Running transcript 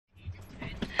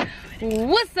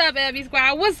What's up, LB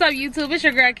Squad? What's up, YouTube? It's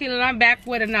your girl Keila, and I'm back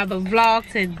with another vlog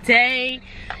today.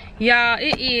 Y'all,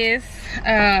 it is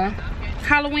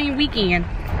Halloween weekend.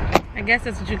 I guess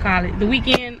that's what you call it. The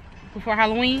weekend before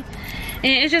Halloween.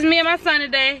 And it's just me and my son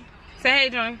today. Say hey,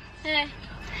 Johnny. Hey.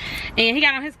 And he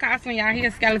got on his costume, y'all. He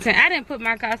a skeleton. I didn't put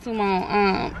my costume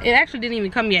on. It actually didn't even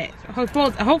come yet.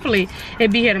 Hopefully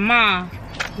it'll be here tomorrow,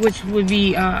 which would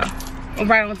be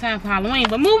right on time for Halloween.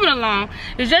 But moving along,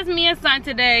 it's just me and son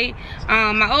today.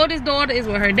 My oldest daughter is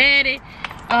with her daddy.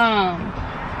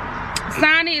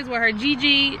 Sonny is with her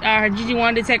Gigi. Her Gigi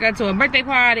wanted to take her to a birthday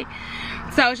party.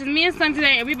 So it's just me and son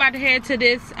today, and we about to head to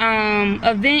this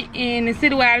event in the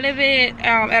city where I live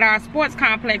at our sports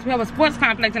complex. We have a sports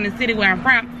complex in the city where I'm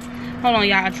from. Hold on,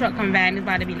 y'all, a truck coming by and it's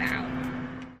about to be loud.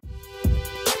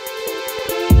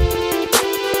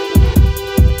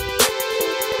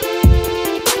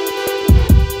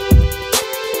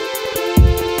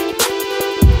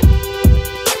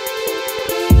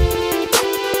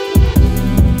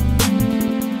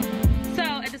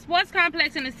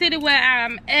 Complex in the city where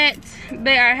I'm at,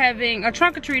 they are having a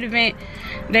trunk or treat event.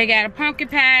 They got a pumpkin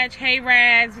patch, hay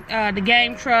rides, the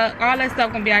game truck, all that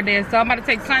stuff gonna be out there. So I'm about to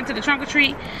take son to the trunk or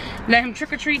treat, let him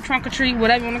trick or treat, trunk or treat,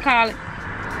 whatever you want to call it.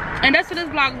 And that's what this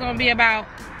vlog is gonna be about.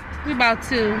 We about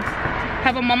to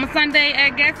have a Mama Sunday,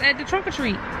 I guess, at the trunk or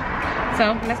treat.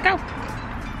 So let's go.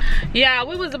 Yeah,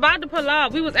 we was about to pull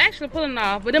off. We was actually pulling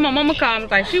off, but then my mama called and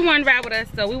was like, she wanted to ride with us,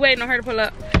 so we waiting on her to pull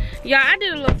up. Yeah, I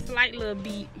did a slight little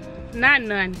beat. Not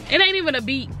none. It ain't even a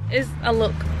beat. It's a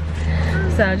look.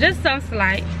 So just some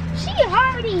slight. She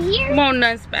already here. Won't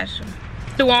nothing special.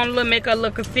 Threw on a little makeup,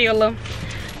 little concealer,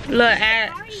 little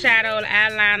shadow,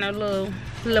 eyeliner, little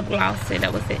lip gloss. See,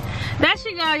 that was it. There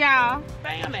she go, y'all.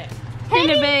 Bam it. In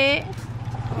the bed.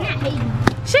 Not Hayden.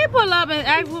 She pull up and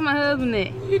ask where my husband at.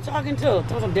 Who you talking to?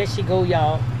 Tell them there she go,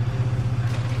 y'all.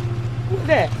 Who's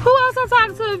that? Who else I'm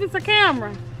talking to if it's a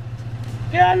camera?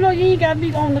 Yeah, I know you ain't got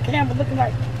me on the camera looking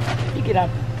like. You get out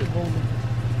the room.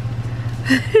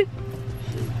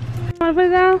 Wanna put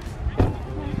it on?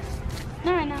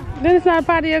 No, right now. Then it's not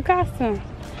part of your costume.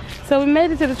 So we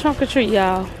made it to the trunk or treat,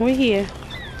 y'all. We're here.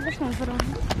 This one put on.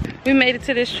 We made it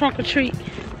to this trunk or treat.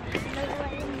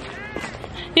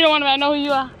 You don't want to know who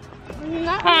you are?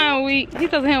 No. I'm weak. He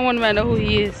doesn't want to know who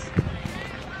he is.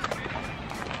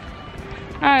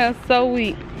 I am so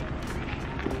weak.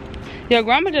 Your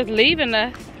grandma just leaving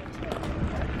us.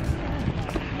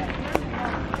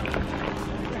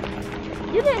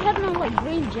 You didn't have no like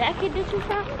green jacket that you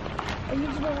found? Or you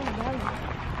just don't like that?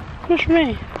 What you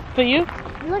mean? For you?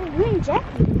 You like a green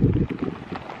jacket.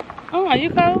 Oh, are you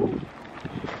cold?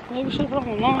 Maybe we should put on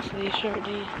a long sleeve shirt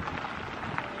then.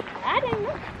 I didn't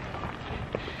know.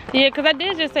 Yeah, because I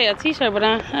did just say a t-shirt, but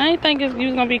I ain't think you was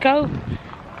going to be cold.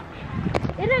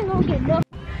 It ain't gonna get no.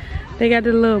 They got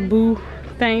the little boo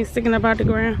thing sticking up out the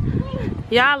ground.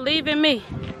 Y'all leaving me.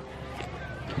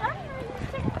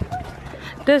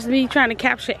 That's me trying to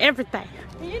capture everything.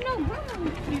 You know,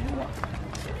 Grandma.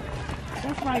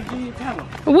 That's right, Junior. Tell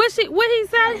her. What he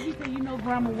say? He said, you know,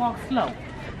 Grandma walk slow.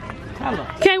 Tell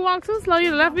her. Can't walk too slow.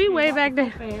 You left me way back there.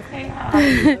 Hey, how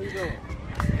you doing?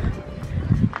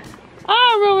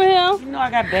 Oh, remember him. You know I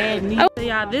got bad knees. Oh,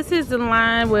 y'all, this is the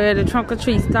line where the trunk or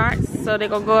treat starts. So they're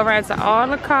gonna go around to all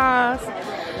the cars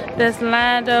that's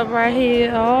lined up right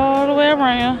here, all the way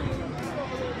around.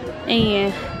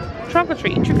 And trunk or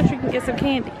treat and get some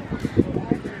candy.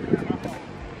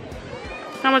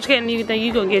 How much candy do you think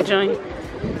you gonna get, Johnny?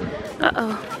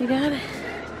 Uh-oh, you got it?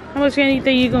 How much candy do you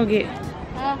think you gonna get?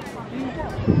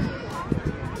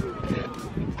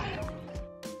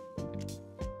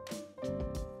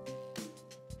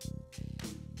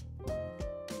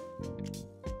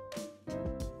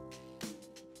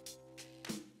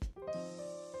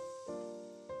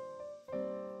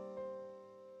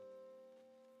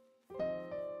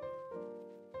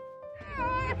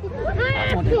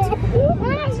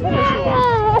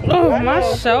 Oh, my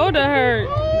shoulder hurt.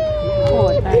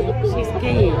 Poor thing. She's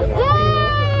scared.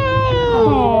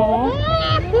 Oh.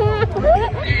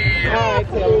 Alright,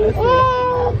 Taylor, let's see.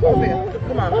 Come here.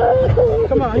 Come on.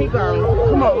 Come on, he gone.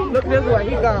 Come on, look this way. He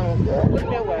gone. Look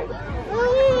that way.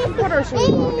 Put her shoes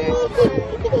on there.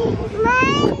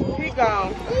 He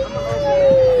gone.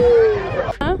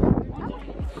 Huh?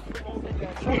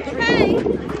 Hey.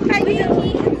 How you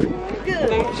doing? Good.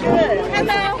 Good.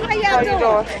 Hello. How y'all doing?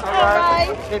 All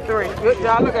right. At 3. Good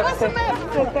job. Look at What's the matter?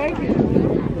 Good, thank you.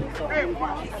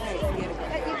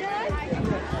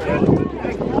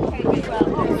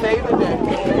 Save the day.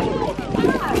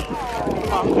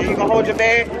 Come on. Are you gonna hold your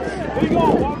bag? Where you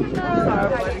going?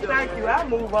 Thank you. I'll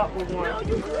move up with one.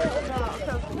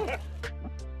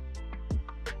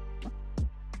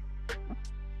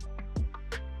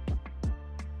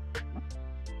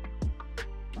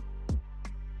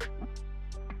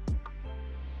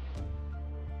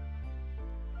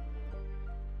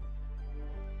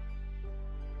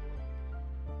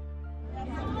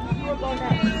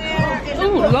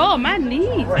 Ooh, Lord, my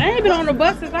knees. I ain't been on the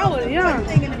bus since I was young.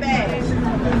 Thing in the bag.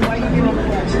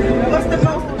 What's the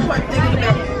most important thing in the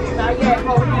bag?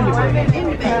 In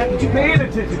the bag. You paying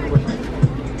attention to it?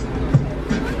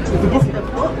 It's the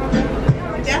book.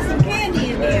 Got some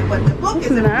candy in there, but the book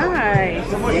is Nice.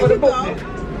 So much for the book then.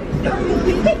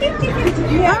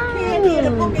 You have candy and a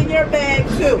book in your bag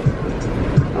too.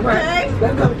 Okay?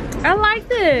 I like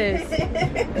this.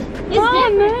 Oh,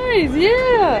 nice.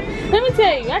 Yeah. Let me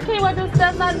tell you, I can't wear this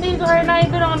stuff my knees hurt and I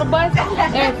ain't been on the bus in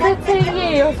 15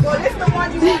 years. Well, this the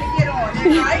one you want to get on,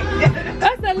 right?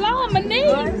 That's a lot of my knees.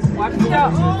 Watch it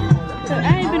out.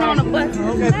 I ain't been on the bus.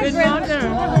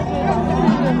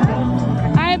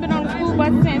 I ain't been on the school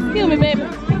bus since. Excuse me, baby.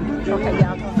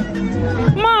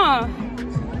 Mom.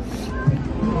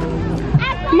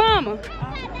 Mama.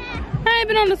 I ain't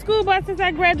been on the school bus since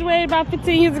I graduated about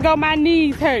 15 years ago. My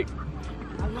knees hurt.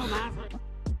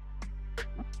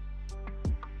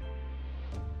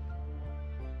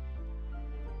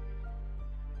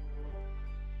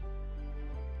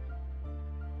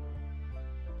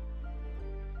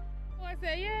 I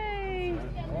said, yay.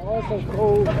 Oh, it's so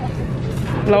cold.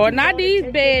 Lord, not these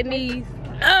bad knees.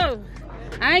 Oh,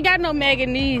 I ain't got no mega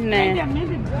knees now.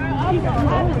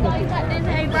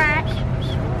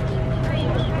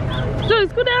 Dude,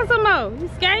 scoot down some more. You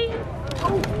skating?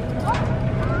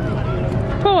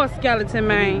 Poor skeleton,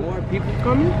 man. More people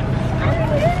coming?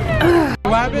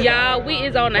 Y'all, we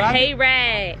is on a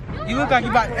hayride. You look like you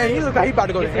about. Hey, you look like he about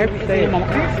to go to everything.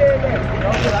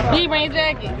 You bring a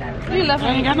jacket. You left.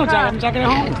 I ain't got no jacket. I'm jacket at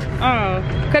home. Oh,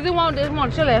 cause it won't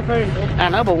chill at first. I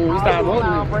know, but when we started rolling,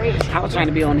 I was trying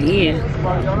to be on the end.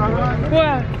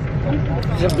 What?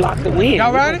 Just block the wind.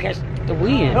 Y'all ready? Catch the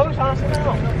wind.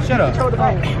 Shut up.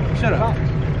 Shut up.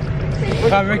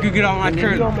 I make you get on my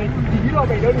jersey. I make you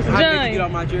get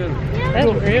on my jersey.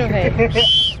 That's real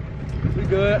heavy. We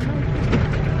good.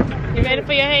 You ready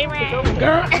for your hayride?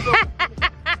 Girl.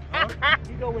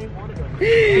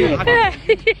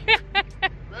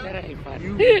 That ain't funny.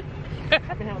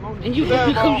 And you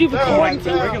recording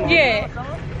too? Yeah.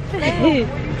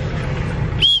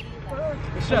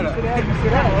 Shut up.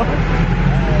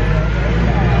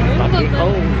 About to get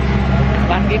cold.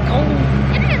 About to get cold.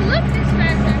 It didn't look this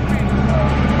fast at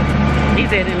first. He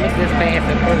said it didn't look this fast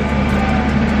at first.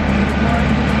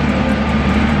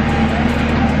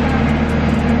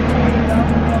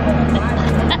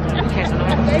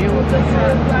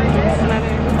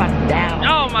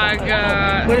 Oh my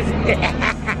God. What is it?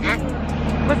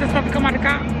 What's this stuff to come out of the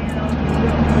car?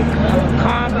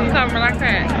 Cover like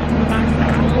that.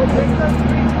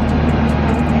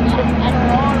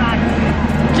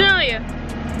 Junior.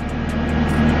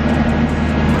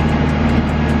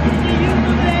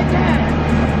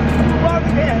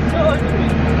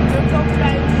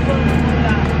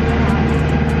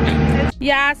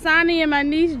 Yeah, Sonny and my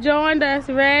niece joined us.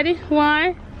 Ready?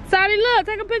 One. Sonny, look,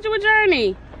 take a picture with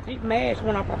Journey. She's mad. She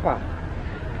went off Papa.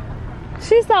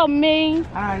 She's so mean.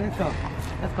 All right, let's go.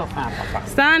 Let's go find Papa.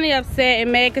 Sonny upset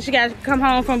and mad because she got to come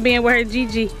home from being with her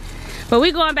Gigi. But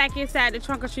we going back inside the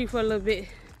trunk or treat for a little bit.